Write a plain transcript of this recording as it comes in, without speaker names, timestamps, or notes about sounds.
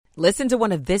Listen to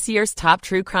one of this year's top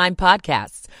true crime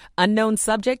podcasts. Unknown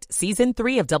Subject, Season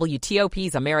 3 of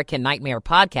WTOP's American Nightmare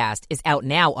podcast is out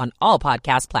now on all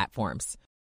podcast platforms.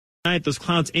 Tonight, those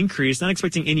clouds increase, not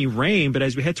expecting any rain, but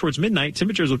as we head towards midnight,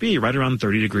 temperatures will be right around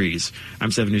 30 degrees.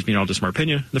 I'm 7 News meteorologist Mark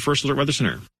Pena, the First Alert Weather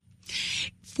Center.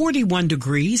 41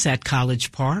 degrees at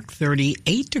College Park,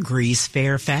 38 degrees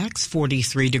Fairfax,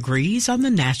 43 degrees on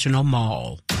the National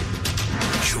Mall.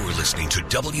 You're listening to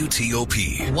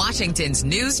WTOP, Washington's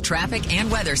news, traffic, and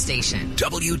weather station.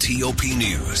 WTOP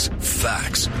News.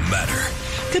 Facts matter.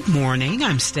 Good morning.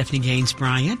 I'm Stephanie Gaines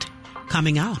Bryant.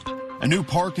 Coming up. A new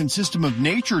park and system of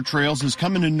nature trails is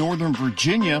coming to Northern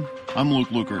Virginia. I'm Luke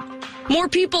Lukert. More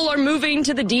people are moving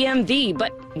to the DMV,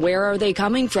 but where are they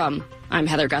coming from? I'm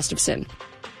Heather Gustafson.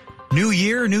 New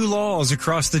year, new laws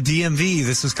across the DMV.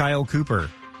 This is Kyle Cooper.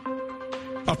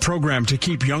 A program to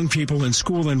keep young people in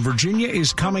school in Virginia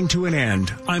is coming to an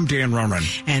end. I'm Dan Roman.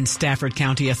 And Stafford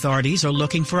County authorities are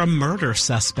looking for a murder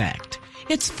suspect.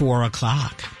 It's 4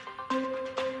 o'clock.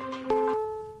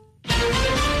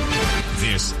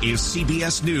 This is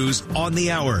CBS News on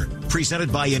the Hour,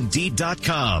 presented by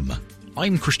Indeed.com.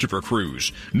 I'm Christopher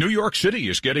Cruz. New York City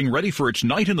is getting ready for its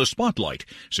night in the spotlight,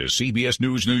 says CBS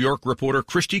News New York reporter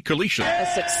Christy Kalisha. A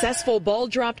successful ball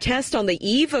drop test on the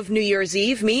eve of New Year's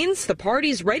Eve means the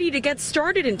party's ready to get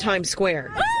started in Times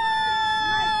Square.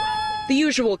 The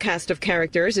usual cast of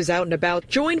characters is out and about,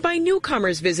 joined by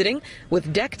newcomers visiting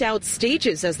with decked-out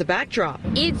stages as the backdrop.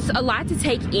 It's a lot to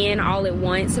take in all at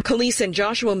once. Khalees and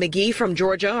Joshua McGee from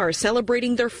Georgia are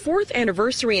celebrating their 4th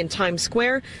anniversary in Times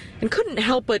Square and couldn't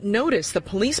help but notice the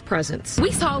police presence.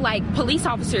 We saw police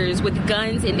officers with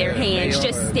guns in their hands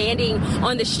just standing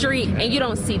on the street, and you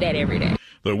don't see that every day.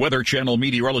 The Weather Channel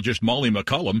meteorologist Molly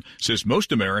McCollum says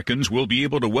most Americans will be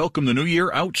able to welcome the new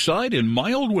year outside in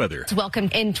mild weather. To welcome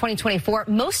in 2024,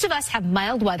 most of us have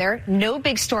mild weather, no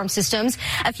big storm systems,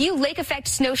 a few lake-effect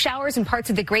snow showers in parts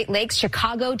of the Great Lakes,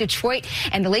 Chicago, Detroit,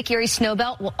 and the Lake Erie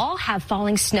Snowbelt will all have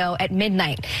falling snow at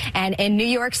midnight. And in New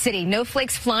York City, no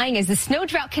flakes flying as the snow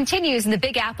drought continues in the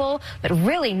Big Apple, but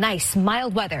really nice,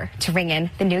 mild weather to ring in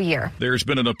the new year. There's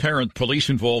been an apparent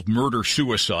police-involved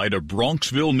murder-suicide. A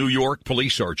Bronxville, New York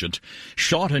police sergeant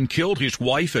shot and killed his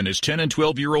wife and his 10 and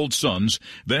 12-year-old sons,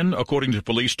 then, according to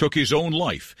police, took his own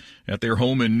life at their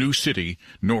home in New City,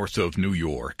 north of New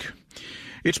York.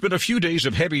 It's been a few days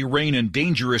of heavy rain and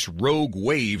dangerous rogue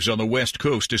waves on the West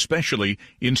Coast, especially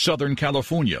in Southern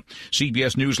California.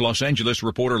 CBS News Los Angeles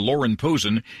reporter Lauren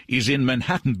Posen is in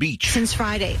Manhattan Beach. Since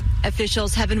Friday,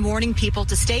 officials have been warning people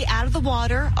to stay out of the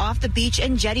water, off the beach,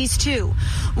 and jetties, too.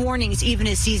 Warnings even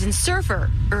a seasoned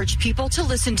surfer urge people to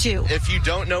listen to. If you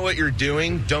don't know what you're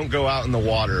doing, don't go out in the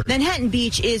water. Manhattan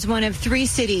Beach is one of 3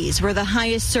 cities where the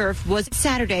highest surf was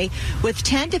Saturday, with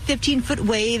 10 to 15-foot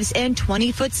waves and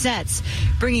 20-foot sets,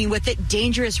 bringing with it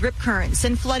dangerous rip currents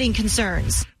and flooding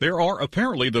concerns. There are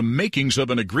apparently the makings of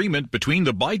an agreement between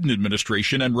the Biden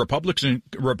administration and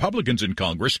Republicans in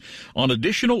Congress on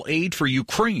additional aid for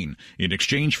Ukraine in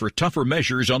exchange for tougher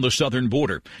measures on the southern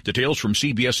border. Details from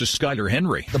CBS's Skyler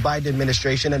Henry. The Biden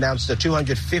administration announced a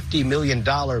 $250 million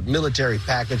military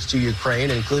package to Ukraine,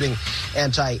 including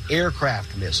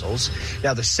anti-aircraft missiles.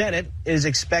 Now, the Senate is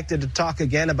expected to talk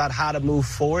again about how to move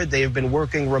forward. They have been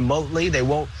working remotely. They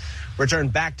won't return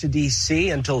back to D.C.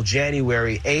 until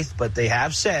January 8th, but they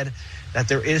have said that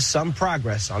there is some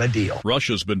progress on a deal.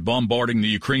 Russia's been bombarding the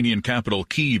Ukrainian capital,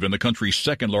 Kyiv, and the country's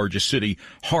second-largest city,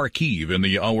 Kharkiv, in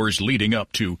the hours leading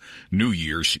up to New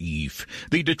Year's Eve.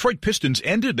 The Detroit Pistons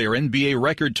ended their NBA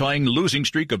record-tying losing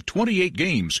streak of 28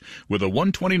 games with a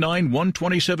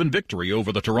 129-127 victory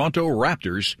over the Toronto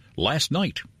Raptors last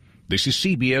night. This is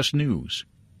CBS News.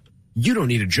 You don't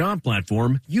need a job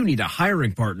platform, you need a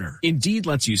hiring partner. Indeed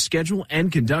lets you schedule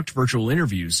and conduct virtual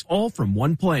interviews all from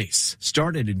one place.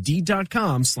 Start at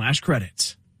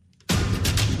Indeed.com/credits.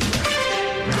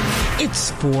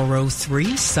 It's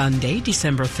 4:03, Sunday,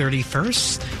 December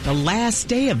 31st, the last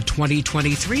day of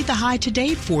 2023, the high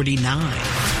today, 49.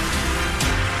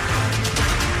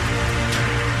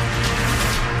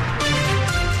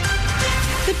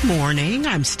 Good morning.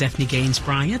 I'm Stephanie Gaines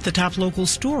Bryant. The top local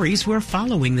stories we're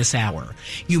following this hour.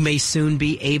 You may soon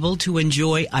be able to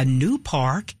enjoy a new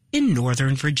park in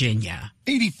Northern Virginia.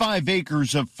 85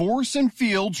 acres of forests and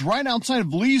fields right outside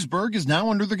of Leesburg is now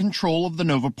under the control of the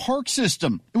Nova Park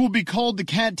system. It will be called the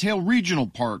Cattail Regional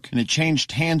Park, and it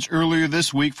changed hands earlier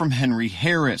this week from Henry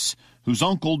Harris, whose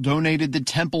uncle donated the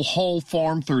Temple Hall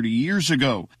farm 30 years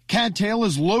ago. Cattail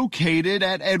is located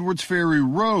at Edwards Ferry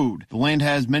Road. The land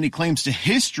has many claims to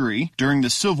history. During the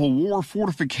Civil War,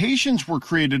 fortifications were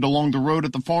created along the road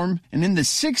at the farm, and in the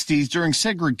 60s, during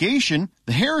segregation,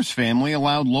 the Harris family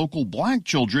allowed local black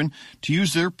children to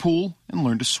use their pool and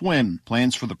learn to swim.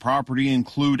 Plans for the property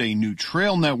include a new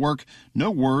trail network.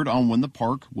 No word on when the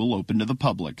park will open to the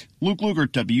public. Luke Luger,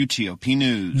 WTOP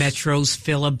News. Metro's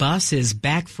Fill a Bus is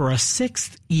back for a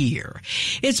 6th year.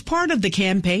 It's part of the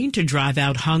campaign to drive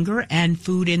out hunger and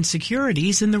food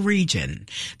insecurities in the region.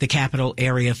 The Capital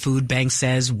Area Food Bank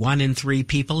says 1 in 3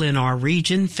 people in our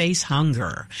region face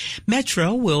hunger.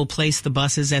 Metro will place the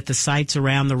buses at the sites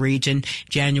around the region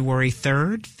January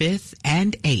 3rd, 5th,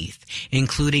 and 8th,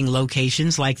 including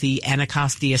locations like the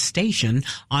Anacostia Station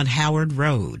on Howard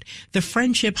Road, the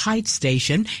Friendship Heights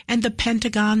Station, and the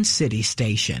Pentagon City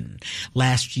Station.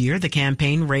 Last year, the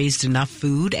campaign raised enough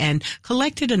food and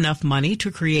collected enough money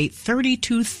to create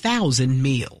 32,000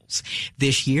 meals.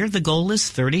 This year, the goal is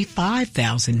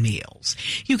 35,000 meals.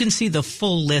 You can see the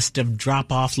full list of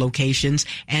drop-off locations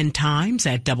and times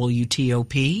at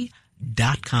WTOP.com.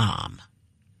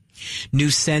 New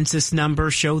census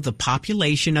numbers show the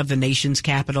population of the nation's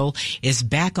capital is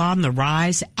back on the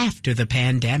rise after the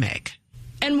pandemic.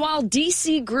 And while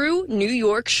D.C. grew, New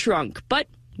York shrunk. But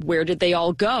where did they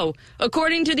all go?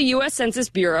 According to the U.S. Census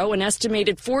Bureau, an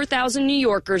estimated 4,000 New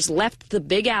Yorkers left the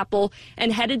Big Apple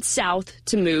and headed south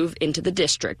to move into the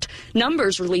district.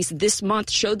 Numbers released this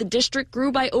month show the district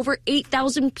grew by over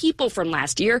 8,000 people from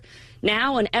last year.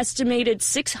 Now, an estimated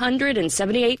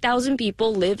 678,000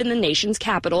 people live in the nation's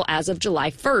capital as of July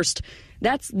 1st.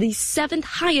 That's the 7th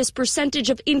highest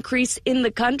percentage of increase in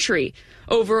the country.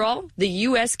 Overall, the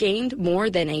U.S. gained more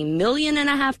than 1.5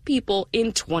 million people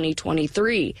in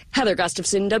 2023. Heather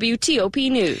Gustafson,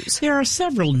 WTOP News. There are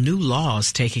several new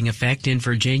laws taking effect in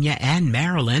Virginia and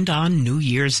Maryland on New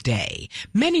Year's Day,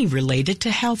 many related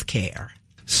to health care.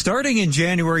 Starting in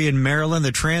January in Maryland,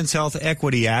 the Trans Health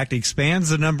Equity Act expands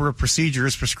the number of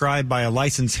procedures prescribed by a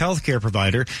licensed health care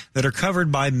provider that are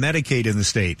covered by Medicaid in the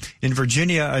state. In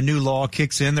Virginia, a new law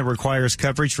kicks in that requires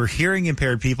coverage for hearing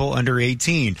impaired people under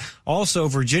 18. Also,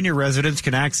 Virginia residents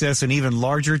can access an even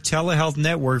larger telehealth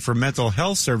network for mental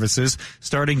health services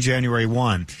starting January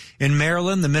 1. In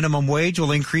Maryland, the minimum wage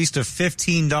will increase to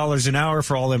 $15 an hour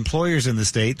for all employers in the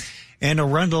state. And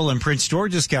Arundel and Prince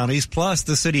George's counties, plus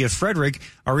the city of Frederick,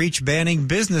 are each banning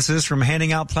businesses from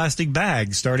handing out plastic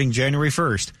bags starting January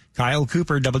 1st. Kyle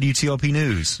Cooper, WTOP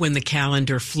News. When the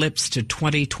calendar flips to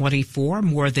 2024,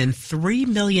 more than $3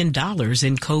 million in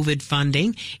COVID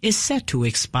funding is set to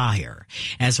expire.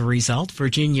 As a result,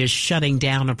 Virginia is shutting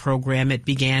down a program it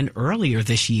began earlier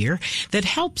this year that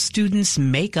helps students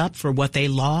make up for what they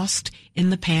lost in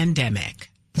the pandemic.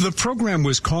 The program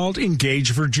was called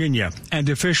Engage Virginia, and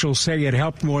officials say it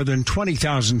helped more than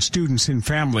 20,000 students and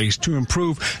families to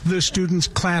improve the students'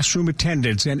 classroom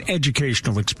attendance and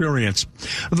educational experience.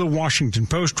 The Washington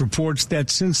Post reports that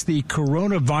since the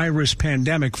coronavirus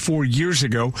pandemic 4 years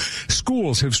ago,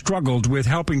 schools have struggled with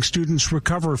helping students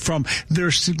recover from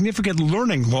their significant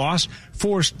learning loss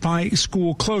forced by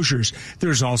school closures.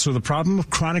 There's also the problem of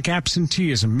chronic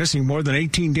absenteeism, missing more than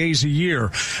 18 days a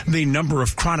year. The number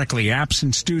of chronically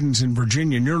absent students in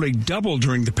Virginia nearly doubled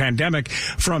during the pandemic,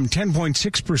 from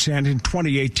 10.6% in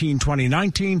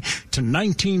 2018-2019 to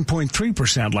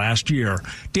 19.3% last year.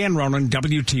 Dan Ronan,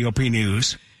 WTOP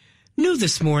News. New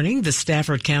this morning, the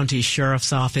Stafford County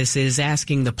Sheriff's Office is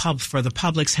asking for the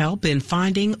public's help in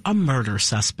finding a murder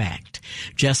suspect.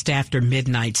 Just after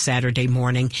midnight Saturday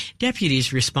morning,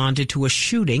 deputies responded to a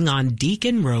shooting on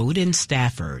Deacon Road in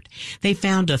Stafford. They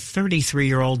found a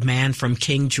 33-year-old man from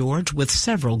King George with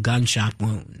several gunshot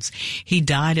wounds. He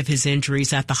died of his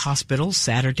injuries at the hospital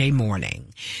Saturday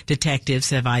morning.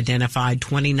 Detectives have identified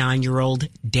 29-year-old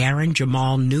Darren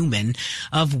Jamal Newman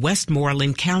of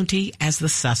Westmoreland County as the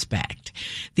suspect.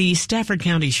 The Stafford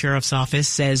County Sheriff's Office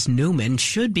says Newman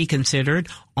should be considered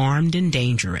armed and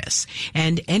dangerous,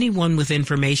 and anyone with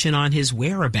information on his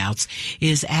whereabouts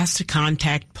is asked to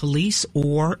contact police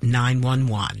or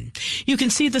 911. You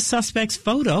can see the suspect's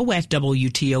photo at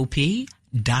WTOP.com.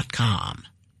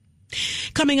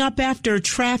 Coming up after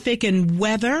traffic and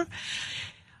weather,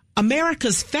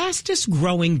 America's fastest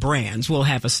growing brands. We'll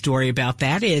have a story about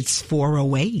that. It's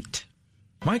 4:08.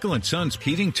 Michael & Son's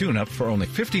heating tune-up for only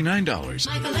 $59.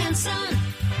 Michael & Son.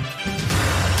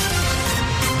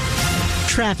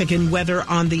 Traffic and weather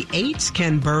on the 8s.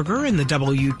 Ken Berger in the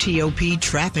WTOP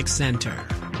Traffic Center.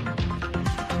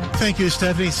 Thank you,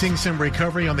 Stephanie. Seeing some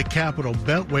recovery on the Capitol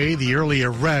Beltway. The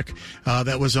earlier wreck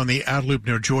that was on the out loop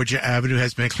near Georgia Avenue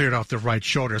has been cleared off the right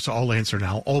shoulder, so all lanes are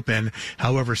now open.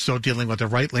 However, still dealing with the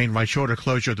right lane, right shoulder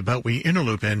closure of the Beltway inner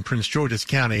loop in Prince George's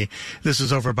County. This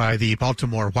is over by the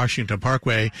Baltimore-Washington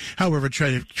Parkway. However,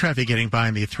 traffic getting by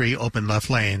in the 3 open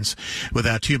left lanes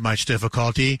without too much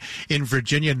difficulty. In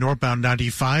Virginia, northbound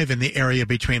 95 in the area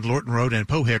between Lorton Road and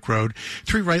Pohick Road,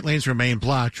 3 right lanes remain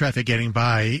blocked. Traffic getting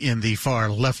by in the far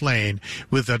left lane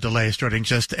with a delay starting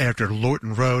just after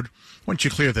Lorton Road. Once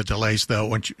you clear the delays, though,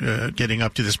 once getting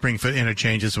up to the Springfield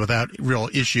interchanges without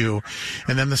real issue.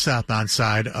 And then the southbound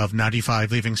side of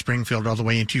 95 leaving Springfield all the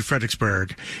way into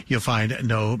Fredericksburg, you'll find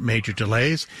no major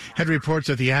delays. Had reports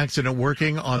of the accident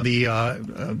working on the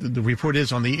report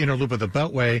is on the inner loop of the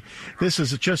Beltway. This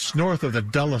is just north of the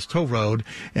Dulles Toll Road,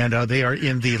 and they are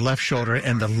in the left shoulder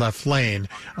and the left lane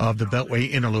of the Beltway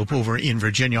inner loop over in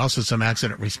Virginia. Also some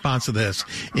accident response to this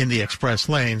in the express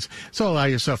lanes, so allow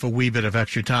yourself a wee bit of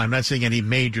extra time. Not seeing any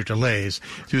major delays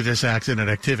through this accident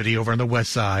activity over on the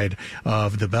west side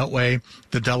of the Beltway.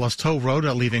 The Dulles Toll Road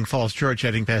leaving Falls Church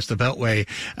heading past the Beltway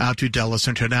out to Dulles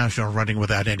International running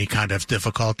without any kind of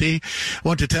difficulty.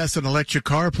 Want to test an electric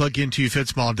car? Plug into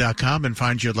fitsmall.com and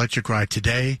find your electric ride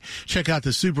today. Check out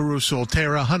the Subaru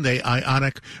Solterra, Hyundai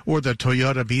Ioniq, or the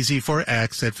Toyota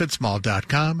BZ4X at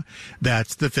fitsmall.com.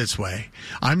 That's the Fitzway.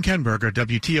 I'm Ken Berger,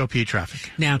 WTOP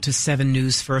Traffic. Now to 7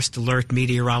 News First Alert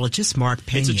meteorologist Mark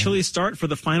Pena. It's a chilly start for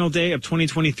the final day of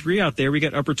 2023 out there. We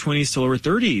got upper 20s to lower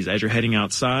 30s as you're heading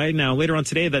outside. Now, later on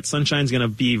today, that sunshine's going to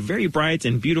be very bright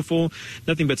and beautiful.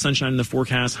 Nothing but sunshine in the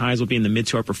forecast. Highs will be in the mid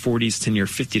to upper 40s to near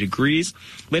 50 degrees.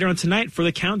 Later on tonight, for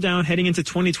the countdown heading into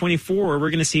 2024,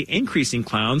 we're going to see increasing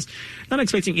clouds. Not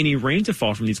expecting any rain to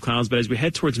fall from these clouds, but as we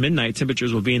head towards midnight,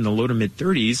 temperatures will be in the low to mid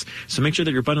 30s. So make sure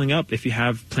that you're bundling up if you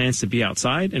have plans to be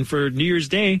outside. And for New Year's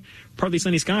Day, partly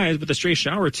sunny skies with a stray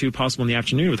shower or two possible in the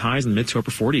afternoon with highs in the mid to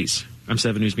upper 40s. I'm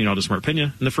 7 News meteorologist Mark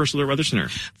Pena in the First Alert Weather Center.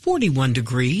 41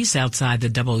 degrees outside the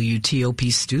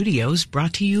WTOP studios,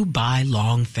 brought to you by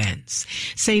Long Fence.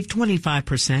 Save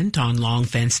 25% on Long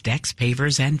Fence decks,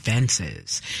 pavers, and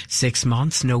fences. 6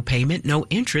 months, no payment, no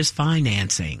interest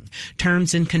financing.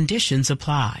 Terms and conditions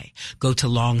apply. Go to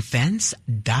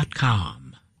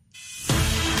longfence.com.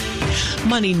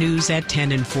 Money news at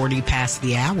 10 and 40 past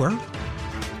the hour.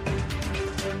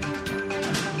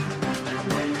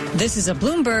 This is a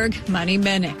Bloomberg Money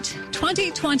Minute.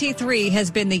 2023 has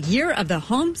been the year of the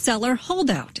home seller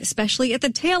holdout, especially at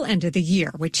the tail end of the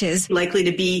year, which is likely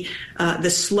to be the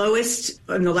slowest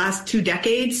in the last 2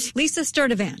 decades. Lisa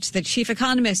Sturdivant, the chief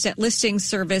economist at listing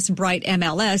service Bright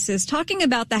MLS, is talking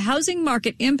about the housing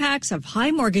market impacts of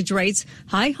high mortgage rates,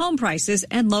 high home prices,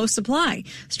 and low supply.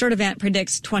 Sturdivant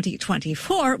predicts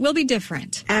 2024 will be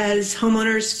different. As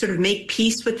homeowners sort of make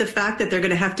peace with the fact that they're going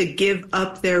to have to give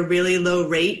up their really low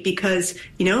rate because,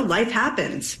 life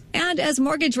happens. And as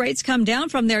mortgage rates come down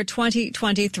from their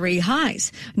 2023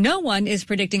 highs, no one is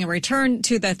predicting a return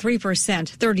to the 3%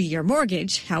 30-year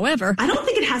mortgage. However, I don't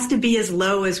think it has to be as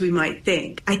low as we might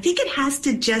think. I think it has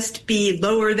to just be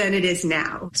lower than it is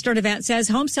now. Sturdivant says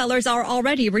home sellers are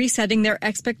already resetting their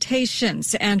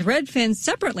expectations, and Redfin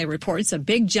separately reports a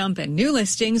big jump in new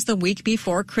listings the week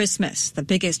before Christmas, the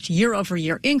biggest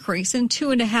year-over-year increase in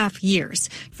 2.5 years.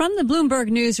 From the Bloomberg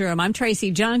Newsroom, I'm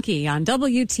Tracy Johnke on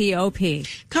WTOP.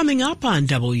 Coming up on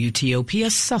WTOP, a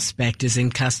suspect is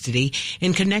in custody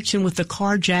in connection with the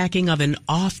carjacking of an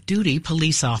off-duty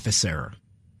police officer.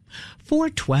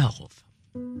 412.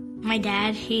 My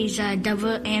dad, he's a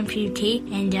double amputee,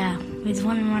 and he's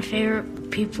one of my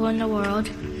favorite people in the world.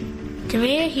 To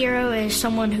me, a hero is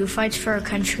someone who fights for our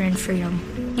country and freedom.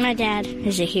 My dad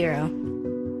is a hero.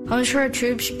 Homes for Our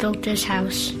Troops built this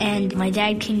house, and my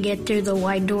dad can get through the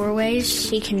wide doorways.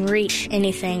 He can reach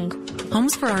anything.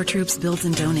 Homes for Our Troops builds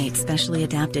and donates specially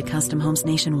adapted custom homes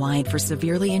nationwide for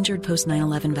severely injured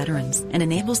post-9/11 veterans and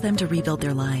enables them to rebuild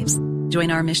their lives. Join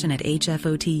our mission at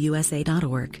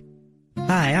hfotusa.org.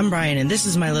 Hi, I'm Brian, and this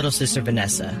is my little sister,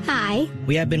 Vanessa. Hi.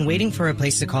 We have been waiting for a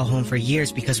place to call home for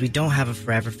years because we don't have a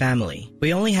forever family.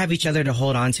 We only have each other to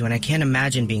hold on to, and I can't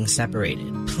imagine being separated.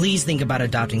 Please think about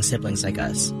adopting siblings like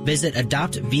us. Visit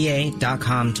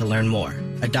adoptva.com to learn more.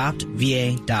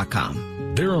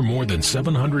 Adoptva.com. There are more than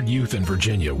 700 youth in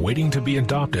Virginia waiting to be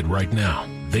adopted right now.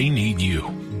 They need you.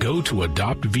 Go to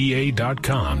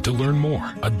adoptva.com to learn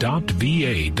more.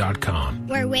 Adoptva.com.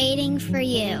 We're waiting for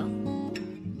you.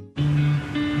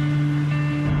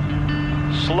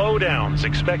 Slowdowns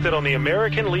expected on the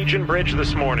American Legion Bridge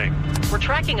this morning. We're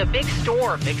tracking a big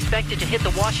storm expected to hit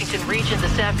the Washington region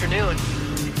this afternoon.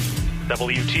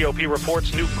 WTOP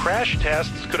reports new crash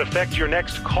tests could affect your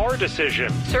next car decision.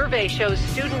 Survey shows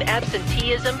student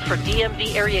absenteeism for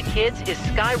DMV area kids is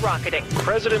skyrocketing.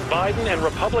 President Biden and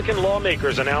Republican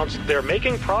lawmakers announced they're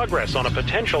making progress on a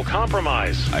potential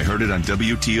compromise. I heard it on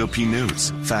WTOP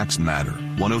News. Facts matter.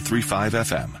 103.5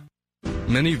 FM.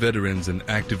 Many veterans in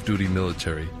active duty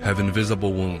military have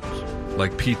invisible wounds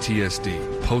like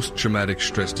PTSD, post-traumatic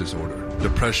stress disorder,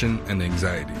 depression, and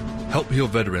anxiety. Help Heal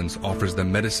Veterans offers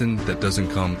them medicine that doesn't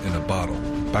come in a bottle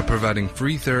by providing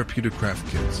free therapeutic craft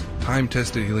kits,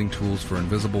 time-tested healing tools for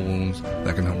invisible wounds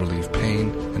that can help relieve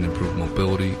pain and improve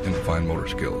mobility and fine motor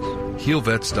skills.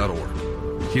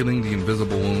 HealVets.org, healing the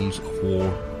invisible wounds of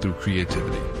war through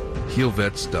creativity.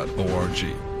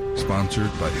 HealVets.org,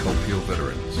 sponsored by Help Heal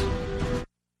Veterans.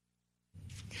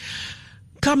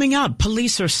 Coming up,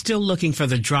 police are still looking for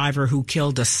the driver who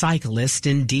killed a cyclist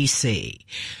in D.C.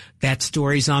 That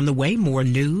story's on the way. More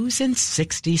news in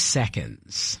 60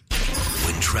 seconds.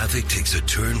 When traffic takes a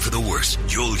turn for the worse,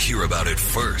 you'll hear about it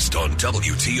first on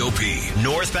WTOP.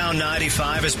 Northbound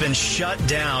 95 has been shut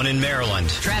down in Maryland.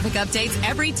 Traffic updates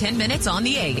every 10 minutes on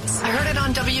the 8s. I heard it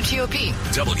on WTOP.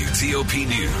 WTOP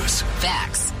News.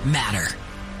 Facts matter.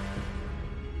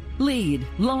 LEAD,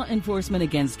 Law Enforcement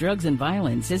Against Drugs and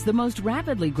Violence, is the most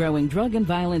rapidly growing drug and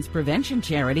violence prevention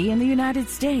charity in the United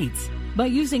States. By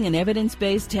using an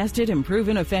evidence-based, tested, and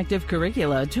proven effective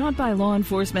curricula taught by law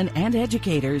enforcement and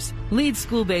educators, LEAD's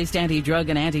school-based anti-drug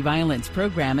and anti-violence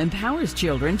program empowers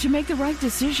children to make the right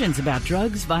decisions about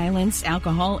drugs, violence,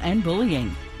 alcohol, and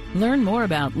bullying. Learn more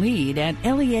about LEAD at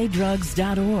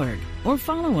leadrugs.org or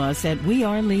follow us at We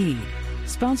Are LEAD.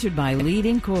 Sponsored by LEAD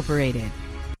Incorporated.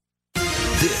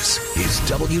 This is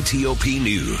WTOP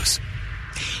News.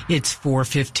 It's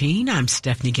 4:15. I'm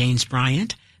Stephanie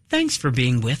Gaines-Bryant. Thanks for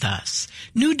being with us.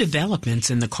 New developments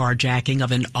in the carjacking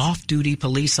of an off-duty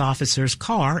police officer's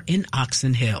car in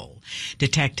Oxon Hill.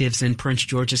 Detectives in Prince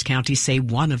George's County say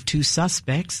one of two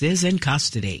suspects is in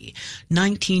custody.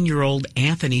 19-year-old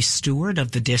Anthony Stewart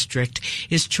of the district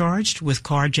is charged with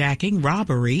carjacking,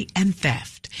 robbery, and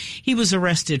theft. He was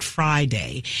arrested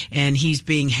Friday, and he's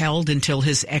being held until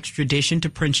his extradition to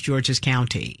Prince George's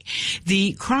County.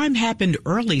 The crime happened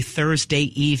early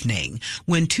Thursday evening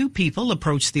when two people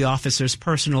approached the officer's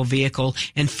personal vehicle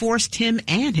and forced him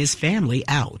and his family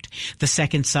out. The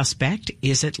second suspect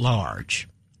is at large.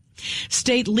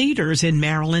 State leaders in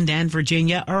Maryland and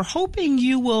Virginia are hoping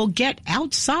you will get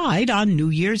outside on New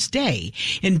Year's Day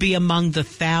and be among the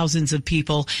thousands of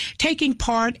people taking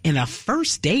part in a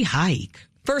first-day hike.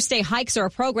 First Day Hikes are a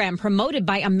program promoted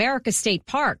by America's State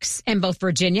Parks, and both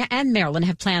Virginia and Maryland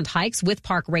have planned hikes with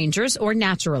park rangers or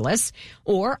naturalists,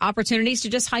 or opportunities to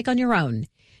just hike on your own.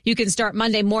 You can start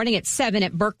Monday morning at 7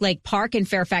 at Burke Lake Park in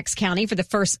Fairfax County for the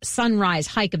first sunrise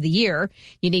hike of the year.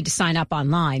 You need to sign up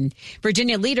online.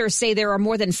 Virginia leaders say there are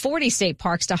more than 40 state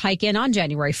parks to hike in on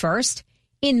January 1st.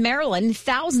 In Maryland,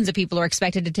 thousands of people are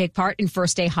expected to take part in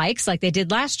First Day Hikes like they did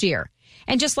last year.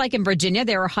 And just like in Virginia,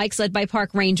 there are hikes led by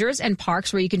park rangers and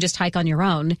parks where you can just hike on your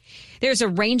own. There's a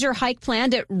ranger hike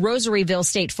planned at Rosaryville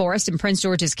State Forest in Prince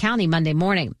George's County Monday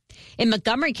morning. In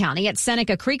Montgomery County at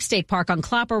Seneca Creek State Park on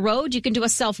Clapper Road, you can do a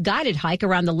self-guided hike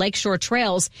around the Lakeshore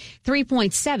Trail's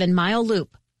 3.7-mile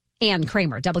loop. Ann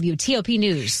Kramer, WTOP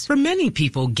News. For many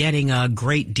people, getting a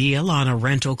great deal on a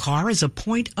rental car is a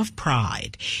point of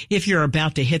pride. If you're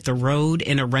about to hit the road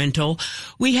in a rental,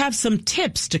 we have some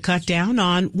tips to cut down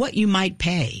on what you might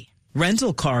pay.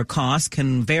 Rental car costs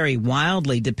can vary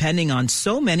wildly depending on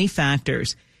so many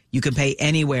factors. You can pay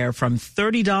anywhere from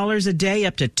 $30 a day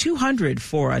up to $200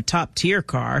 for a top-tier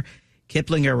car.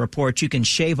 Kiplinger reports you can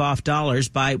shave off dollars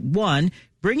by 1,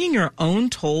 bringing your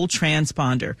own toll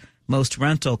transponder. Most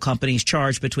rental companies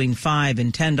charge between $5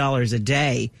 and $10 a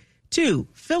day. 2,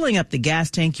 filling up the gas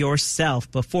tank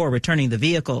yourself before returning the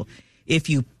vehicle. If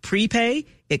you prepay,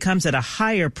 it comes at a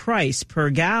higher price per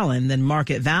gallon than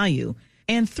market value.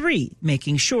 And 3,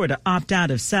 making sure to opt out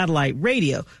of satellite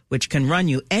radio, which can run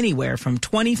you anywhere from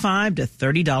 $25 to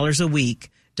 $30 a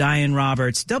week. Diane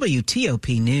Roberts,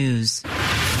 WTOP News.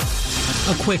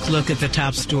 A quick look at the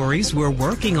top stories we're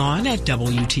working on at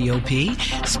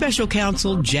WTOP. Special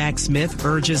Counsel Jack Smith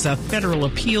urges a federal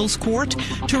appeals court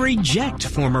to reject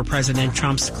former President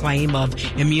Trump's claim of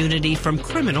immunity from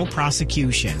criminal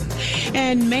prosecution.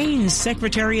 And Maine's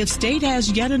Secretary of State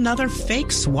has yet another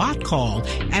fake SWAT call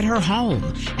at her home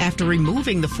after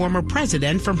removing the former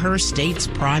president from her state's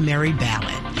primary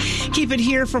ballot. Keep it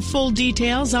here for full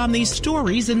details on these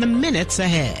stories in the minutes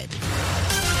ahead.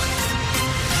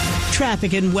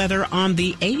 Traffic and weather on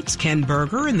the 8s. Ken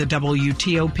Berger in the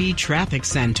WTOP Traffic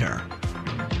Center.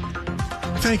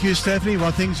 Thank you, Stephanie.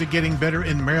 While things are getting better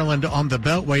in Maryland on the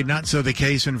Beltway, not so the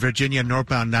case in Virginia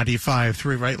northbound 95.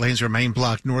 3 right lanes remain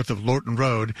blocked north of Lorton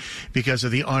Road because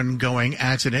of the ongoing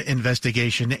accident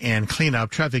investigation and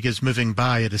cleanup. Traffic is moving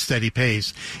by at a steady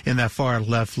pace in that far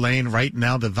left lane. Right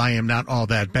now, the volume not all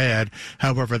that bad.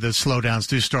 However, the slowdowns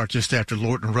do start just after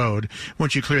Lorton Road.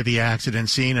 Once you clear the accident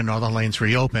scene and all the lanes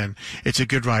reopen, it's a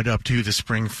good ride up to the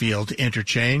Springfield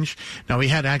interchange. Now, we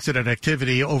had accident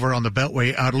activity over on the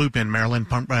Beltway out loop in Maryland.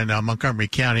 Montgomery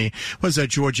County was at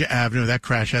Georgia Avenue. That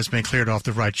crash has been cleared off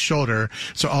the right shoulder,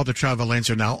 so all the travel lanes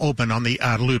are now open on the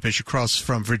outer loop as you cross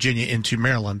from Virginia into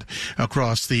Maryland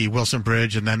across the Wilson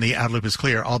Bridge, and then the outer loop is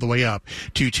clear all the way up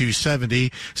to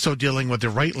 270. Still dealing with the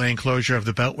right lane closure of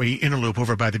the Beltway inner loop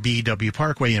over by the BW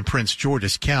Parkway in Prince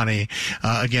George's County.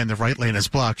 Again, the right lane is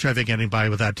blocked. Traffic getting by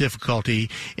without difficulty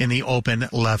in the open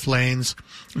left lanes.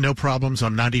 No problems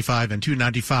on 95 and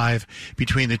 295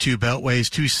 between the two beltways.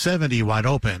 270 wide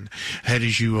open. Head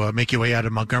as you make your way out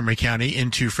of Montgomery County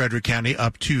into Frederick County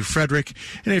up to Frederick.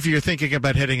 And if you're thinking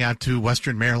about heading out to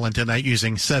Western Maryland tonight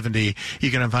using 70,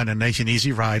 you're going to find a nice and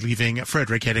easy ride leaving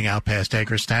Frederick heading out past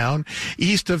Hagerstown.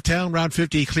 East of town, Route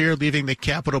 50 clear, leaving the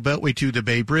Capitol Beltway to the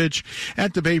Bay Bridge.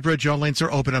 At the Bay Bridge, all lanes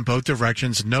are open on both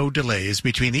directions. No delays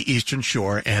between the Eastern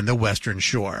Shore and the Western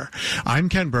Shore. I'm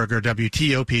Ken Berger,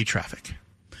 WTOP Traffic.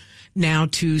 Now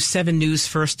to 7 News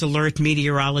First Alert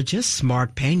meteorologist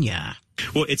Mark Pena.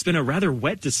 Well, it's been a rather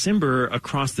wet December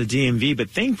across the DMV,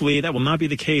 but thankfully that will not be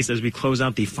the case as we close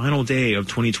out the final day of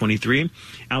 2023.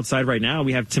 Outside right now,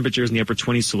 we have temperatures in the upper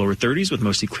 20s to lower 30s with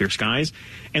mostly clear skies.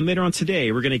 And later on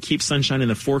today, we're going to keep sunshine in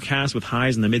the forecast with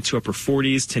highs in the mid to upper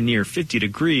 40s to near 50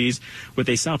 degrees with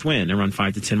a south wind around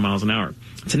 5 to 10 miles an hour.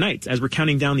 Tonight, as we're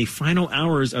counting down the final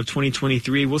hours of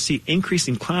 2023, we'll see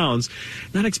increasing clouds.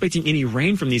 Not expecting any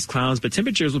rain from these clouds, but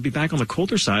temperatures will be back on the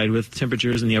colder side with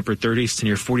temperatures in the upper 30s to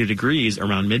near 40 degrees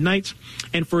around midnight.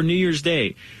 And for New Year's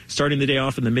Day, starting the day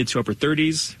off in the mid to upper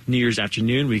 30s. New Year's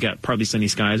afternoon, we got partly sunny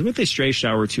skies with a stray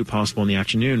shower or two possible in the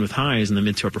afternoon with highs in the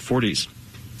mid to upper 40s.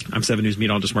 I'm 7 News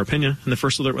meteorologist Mark Pena in the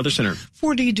First Alert Weather Center.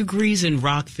 40 degrees in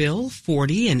Rockville,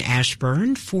 40 in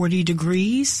Ashburn, 40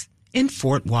 degrees in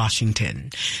Fort Washington.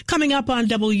 Coming up on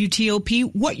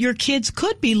WTOP, what your kids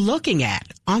could be looking at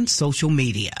on social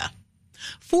media.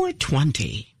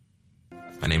 420.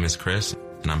 My name is Chris,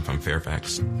 and I'm from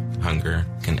Fairfax. Hunger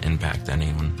can impact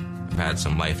anyone. I've had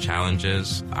some life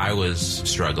challenges. I was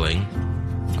struggling.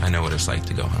 I know what it's like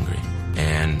to go hungry.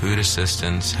 And food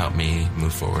assistance helped me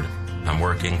move forward. I'm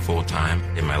working full-time,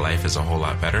 and my life is a whole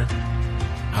lot better.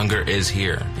 Hunger is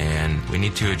here, and we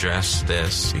need to address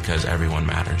this because everyone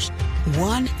matters.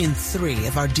 1 in 3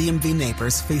 of our DMV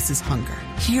neighbors faces hunger.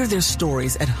 Hear their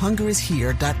stories at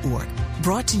hungerishere.org.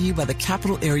 Brought to you by the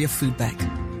Capital Area Food Bank.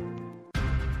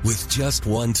 With just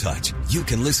one touch, you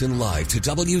can listen live to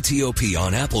WTOP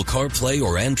on Apple CarPlay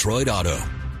or Android Auto.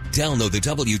 Download the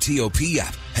WTOP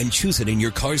app and choose it in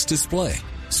your car's display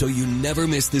so you never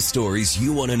miss the stories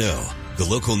you want to know, the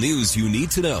local news you need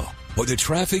to know, or the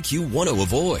traffic you want to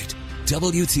avoid.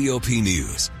 WTOP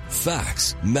News.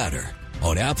 Facts matter.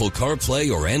 On Apple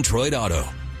CarPlay or Android Auto.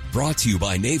 Brought to you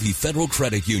by Navy Federal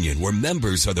Credit Union, where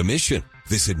members are the mission.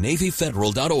 Visit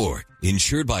NavyFederal.org.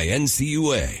 Insured by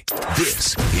NCUA.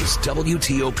 This is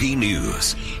WTOP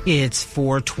News. It's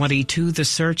 4:22. The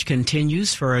search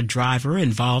continues for a driver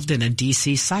involved in a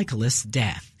D.C. cyclist's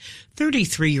death.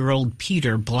 33-year-old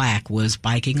Peter Black was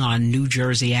biking on New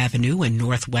Jersey Avenue in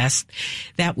Northwest.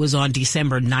 That was on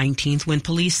December 19th when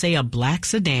police say a black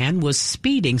sedan was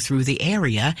speeding through the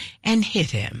area and hit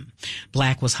him.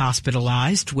 Black was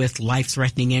hospitalized with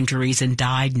life-threatening injuries and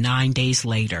died 9 days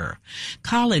later.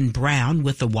 Colin Brown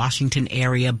with the Washington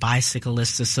Area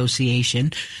Bicyclists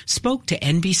Association spoke to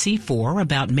NBC4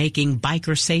 about making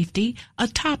biker safety a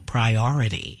top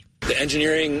priority. The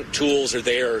engineering tools are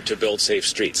there to build safe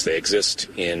streets. They exist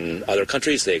in other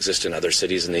countries. They exist in other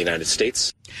cities in the United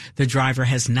States. The driver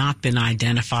has not been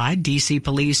identified. D.C.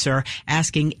 police are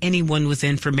asking anyone with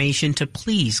information to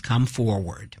please come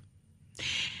forward.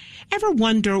 Ever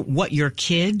wonder what your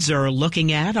kids are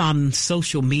looking at on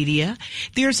social media?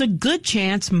 There's a good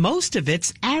chance most of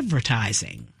it's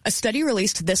advertising. A study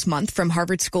released this month from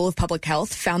Harvard School of Public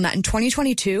Health found that in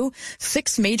 2022,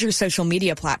 6 major social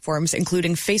media platforms,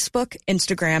 including Facebook,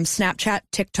 Instagram, Snapchat,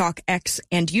 TikTok, X,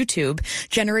 and YouTube,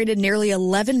 generated nearly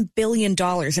 $11 billion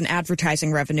in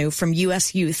advertising revenue from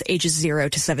U.S. youth ages 0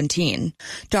 to 17.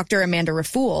 Dr. Amanda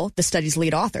Raffoul, the study's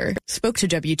lead author, spoke to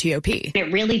WTOP.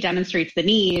 It really demonstrates the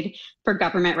need for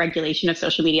government regulation of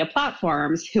social media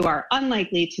platforms who are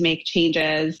unlikely to make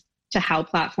changes to how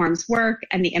platforms work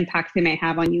and the impact they may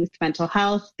have on youth mental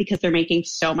health because they're making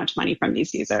so much money from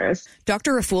these users.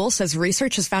 Dr. Raful says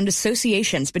research has found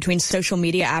associations between social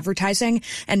media advertising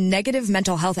and negative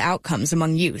mental health outcomes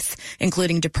among youth,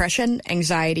 including depression,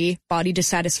 anxiety, body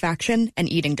dissatisfaction,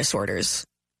 and eating disorders.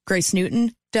 Grace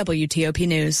Newton, WTOP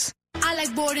News. I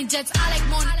like boarding jets, I like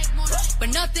more,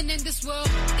 but nothing in this world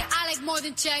that I like more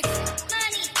than checks.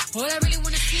 Money. What I really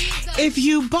want to see is If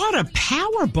you bought a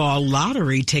Powerball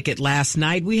lottery ticket last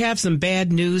night, we have some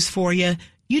bad news for you.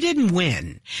 You didn't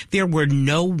win. There were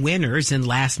no winners in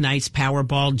last night's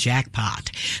Powerball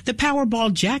jackpot. The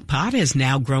Powerball jackpot has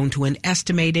now grown to an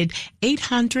estimated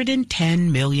 $810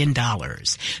 million.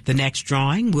 The next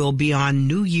drawing will be on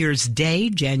New Year's Day,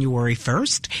 January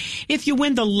 1st. If you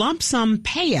win the lump sum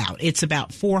payout, it's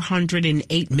about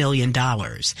 $408 million.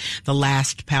 The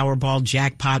last Powerball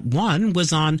jackpot won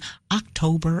was on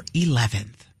October 11th.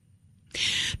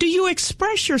 Do you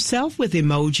express yourself with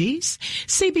emojis?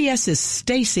 CBS's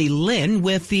Stacey Lynn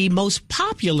with the most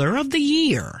popular of the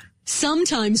year.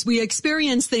 Sometimes we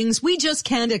experience things we just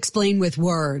can't explain with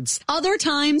words. Other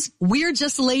times, we're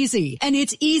just lazy, and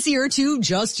it's easier to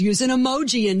just use an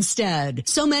emoji instead.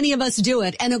 So many of us do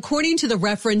it, and according to the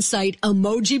reference site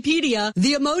Emojipedia,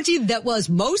 the emoji that was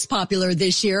most popular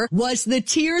this year was the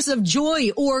tears of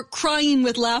joy or crying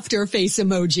with laughter face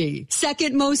emoji.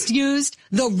 Second most used,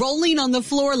 the rolling on the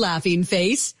floor laughing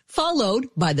face, followed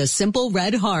by the simple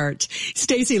red heart.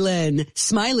 Stacey Lynn,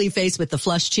 smiley face with the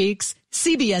flushed cheeks,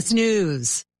 CBS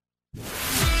News.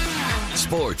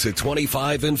 Sports at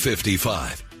 25 and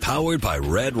 55. Powered by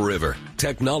Red River.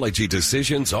 Technology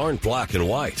decisions aren't black and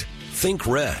white. Think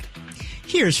red.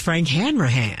 Here's Frank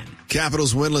Hanrahan.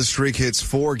 Capitals winless streak hits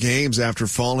 4 games after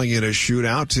falling in a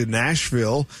shootout to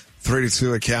Nashville.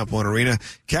 3-2 at Cap One Arena.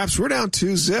 Caps were down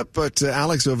 2-0, but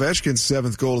Alex Ovechkin's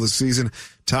 7th goal of the season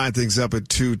tied things up at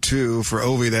 2-2 for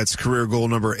Ovi. That's career goal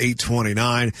number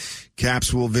 829.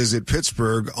 Caps will visit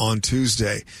Pittsburgh on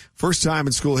Tuesday. First time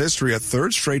in school history, a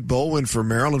third straight bowl win for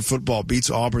Maryland football beats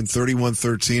Auburn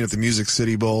 31-13 at the Music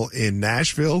City Bowl in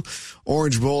Nashville.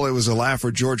 Orange Bowl, it was a laugh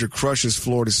where Georgia crushes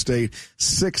Florida State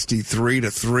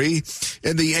 63-3.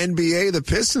 In the NBA, the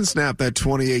Pistons snapped that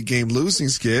 28-game losing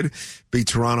skid, beat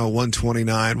Toronto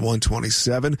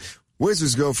 129-127.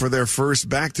 Wizards go for their first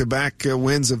back-to-back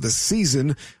wins of the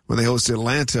season when they host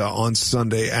Atlanta on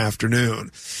Sunday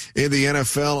afternoon. In the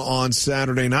NFL on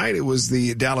Saturday night, it was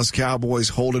the Dallas Cowboys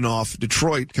holding off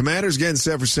Detroit. Commanders getting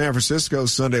set for San Francisco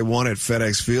Sunday 1 at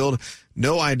FedEx Field.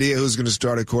 No idea who's going to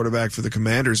start at quarterback for the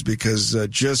Commanders because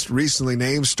just recently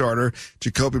named starter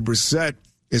Jacoby Brissett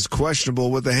is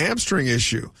questionable with a hamstring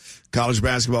issue. College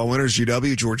basketball winners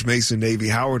GW, George Mason, Navy,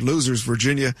 Howard. Losers,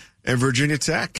 Virginia and Virginia Tech.